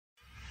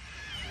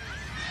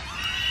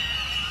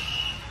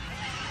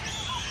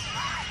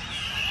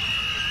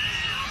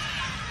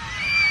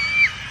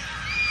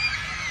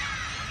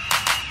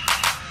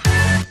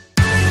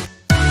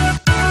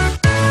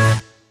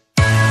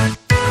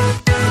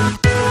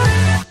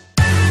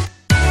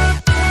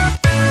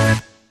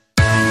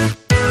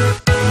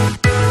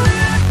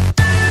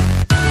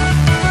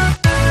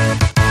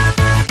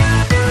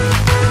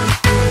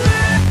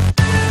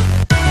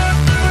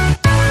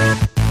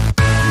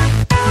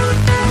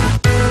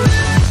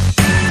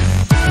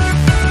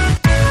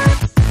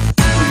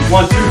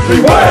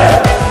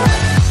beware.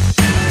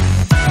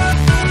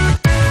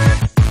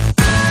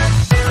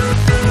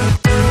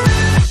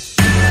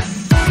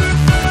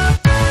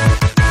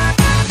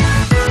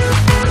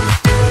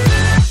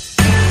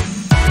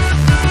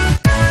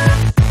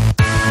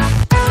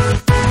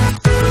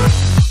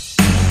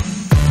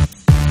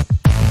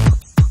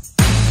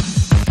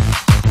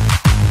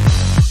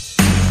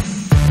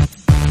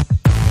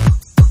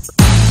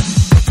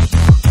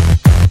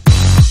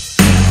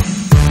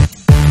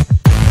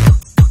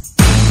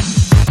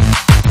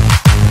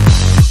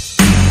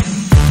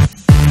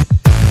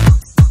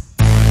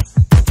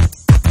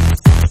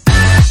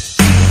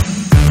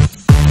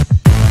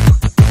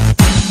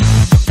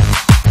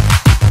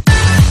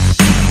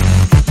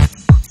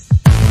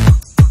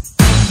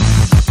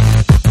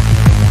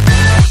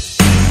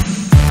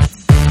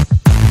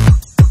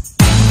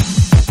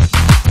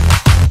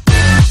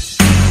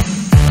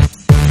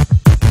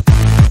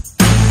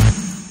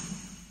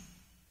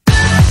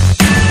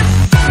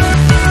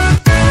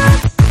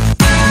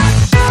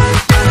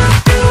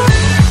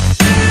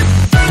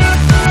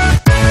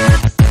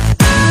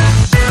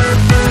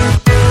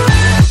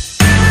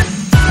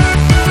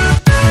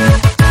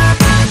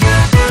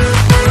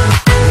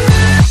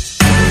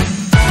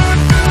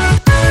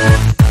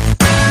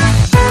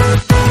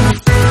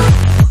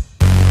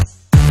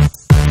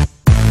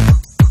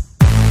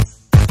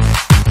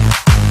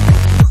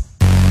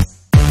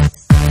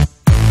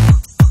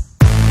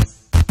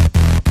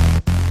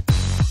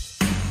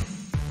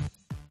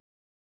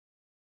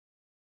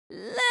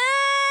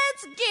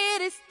 Let's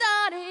get it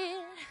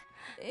started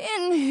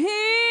in here.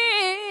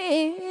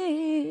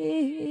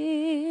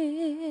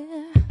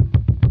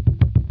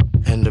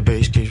 And the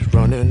bass keeps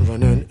running,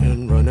 running,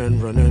 and running,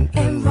 running,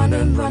 and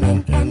running,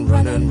 running, and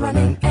running,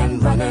 running,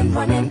 and running,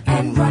 running,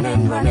 and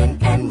running, running,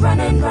 and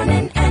running,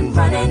 running, and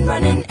running,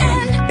 running,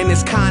 and in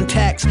this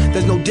context,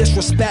 there's no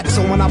disrespect,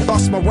 so when I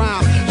bust my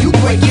rhyme, you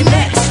break your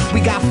necks. We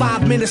got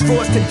 5 minutes for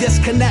us to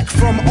disconnect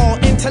from all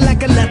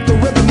intellect and let the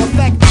rhythm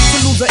affect.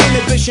 To lose the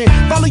inhibition,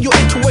 follow your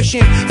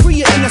intuition, free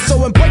your inner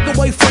soul and break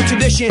away from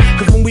tradition.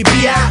 Cause when we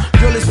be out,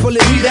 girl, it's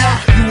pulling me out.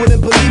 You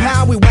wouldn't believe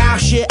how we wow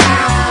shit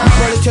out. We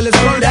burn it till it's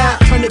burned out,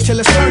 turn it till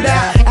it's turned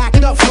out.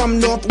 Act up from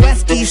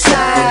northwest, east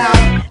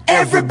side.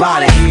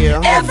 Everybody,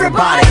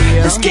 everybody,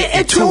 let's get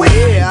into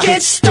it.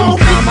 Get stoned,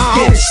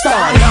 get it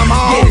started,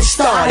 get it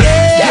started,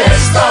 get it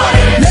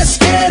started. Let's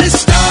get it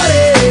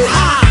started.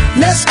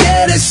 Let's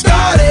get it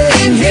started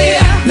in here.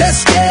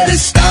 Let's get it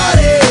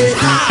started.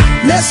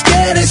 Let's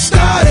get it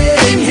started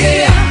in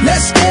here.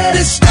 Let's get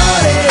it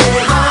started.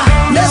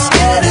 Let's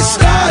get it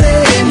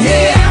started in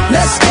here.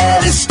 Let's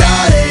get it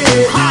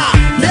started.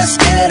 Let's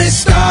get it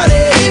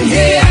started in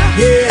here.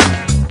 Yeah.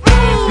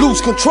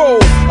 Lose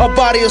control of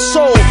body and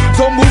soul.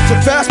 Don't move too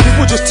fast,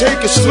 people just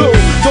take it slow.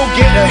 Don't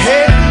get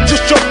ahead,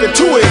 just jump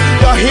into it.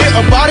 Y'all hear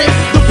about it?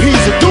 The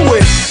P's will do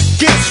it.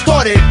 Get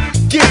started,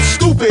 get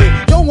stupid.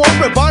 Don't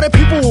worry about it,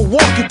 people will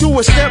walk you through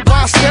it step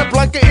by step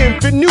like an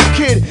infant new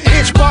kid.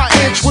 Inch by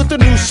inch with a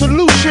new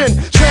solution.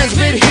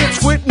 Transmit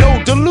hits with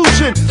no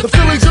delusion. The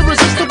feeling's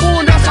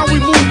irresistible and that's how we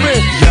move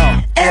it.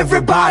 Yo,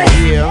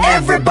 everybody,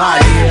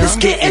 everybody, let's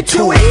get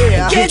into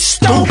it. Get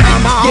stoked,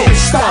 get it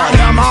started,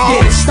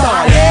 get it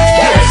started,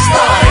 get it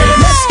started.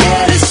 Let's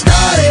get it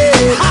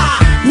started.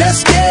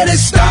 Let's get it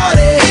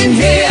started in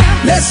here.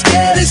 Let's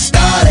get it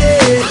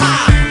started.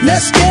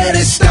 Let's get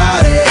it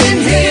started in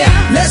here.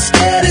 Let's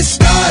get it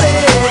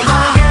started.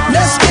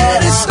 Let's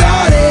get it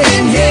started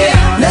in here.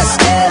 Let's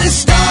get it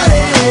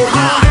started.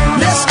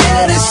 Let's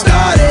get it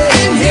started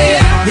in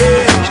here.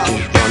 Yeah.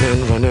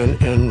 Running, running,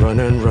 and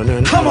running,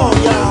 running. Come on,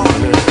 y'all.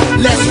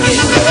 Let's get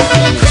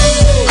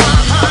cool.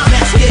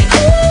 Let's get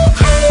cool.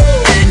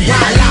 And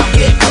while I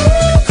get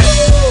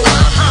cool.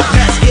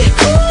 Let's get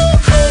cool.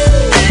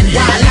 And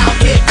while I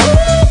get cool.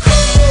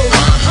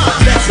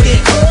 Let's get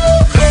cool.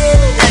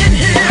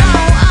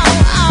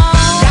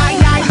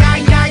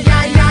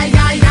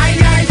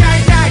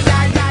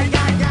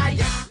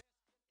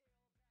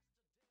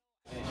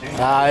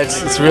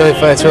 It's really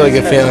fun. It's a really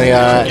good feeling.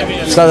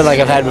 It's nothing like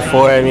I've had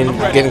before. I mean,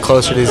 getting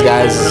closer to these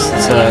guys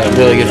is a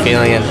really good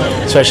feeling, and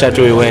especially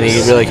after we win,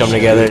 you really come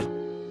together.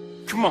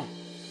 come on.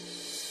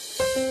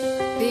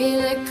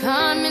 Feel it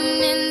coming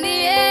in the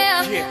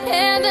air,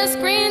 hear the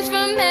screams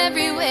from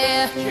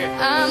everywhere.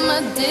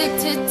 I'm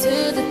addicted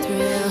to the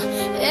thrill.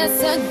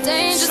 It's a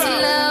dangerous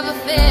love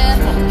affair.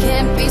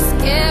 Can't be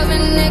scared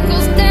when it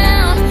goes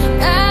down.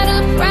 Got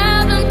a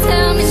problem?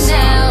 Tell me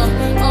now.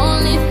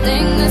 Only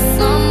thing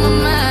that's on my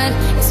mind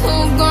is who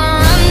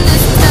gon' run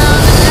this town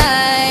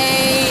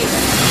tonight.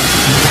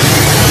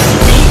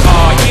 We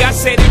are, yeah, I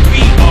said it,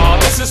 we are.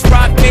 This is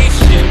Rock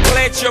Nation.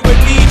 Pledge your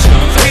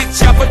allegiance. Get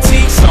your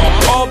fatigues on.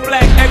 All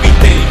black,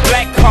 everything.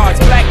 Black cars,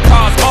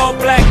 all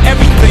black,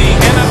 everything.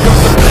 And I got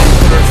the black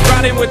birds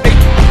riding with they.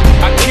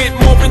 I get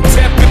more in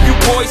depth if you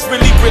boys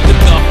really real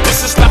enough.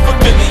 This is not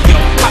familiar,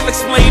 I'll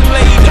explain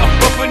later.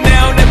 But for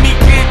now, let me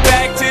get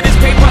back to this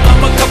paper.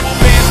 I'm a couple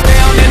bands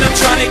down and I'm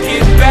trying to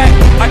get back.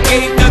 I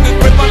gave Doug a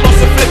grip, I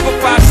lost a flip for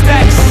 5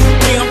 stacks.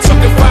 Yeah, I'm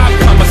talking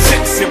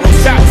 5,6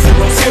 zeros, out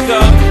zeros. Here the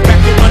back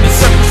to run the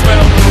circles.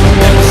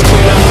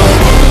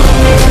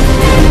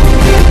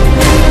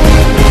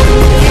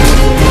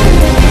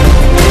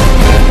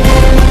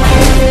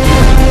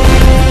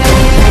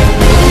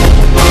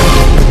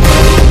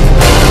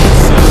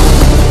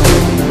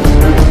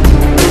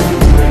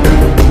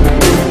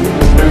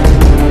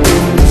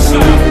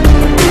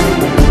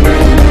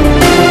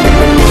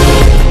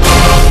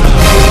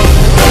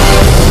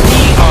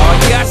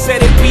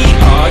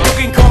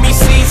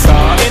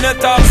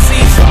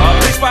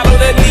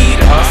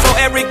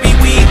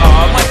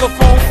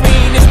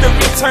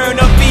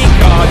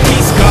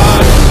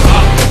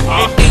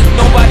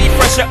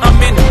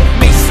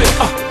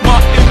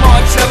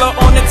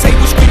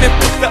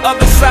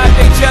 outside,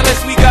 they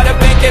jealous. We got a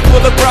banquet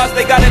full of bras,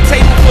 they got a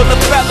table full of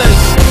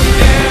fellas.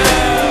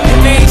 And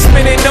they ain't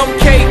spinning no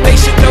cake, they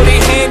should throw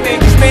their hand in,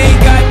 cause they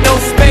ain't got no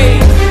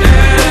spade.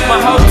 My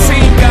whole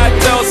team got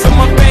dough, so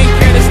my bank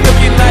account is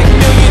looking like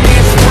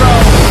millionaires, bro.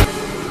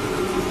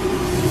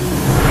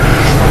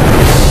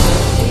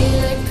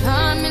 Feel it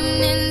coming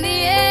in the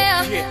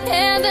air,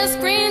 hear the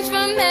screams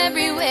from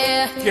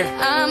everywhere.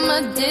 I'm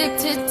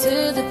addicted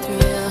to the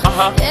thrill.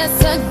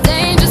 It's a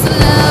dangerous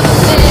love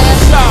affair.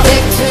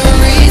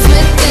 Victories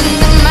within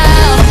the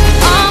mile.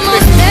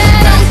 Almost there,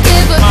 don't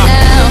give up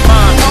now.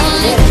 The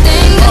only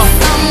thing that's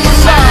on my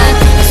mind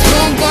is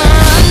who gon'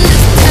 run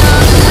this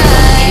town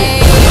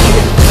tonight.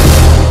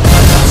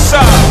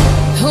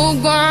 Who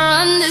gon'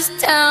 run this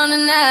town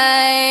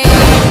tonight?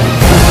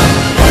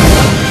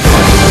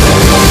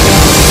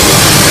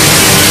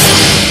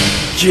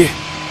 Yeah,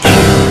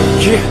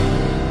 yeah.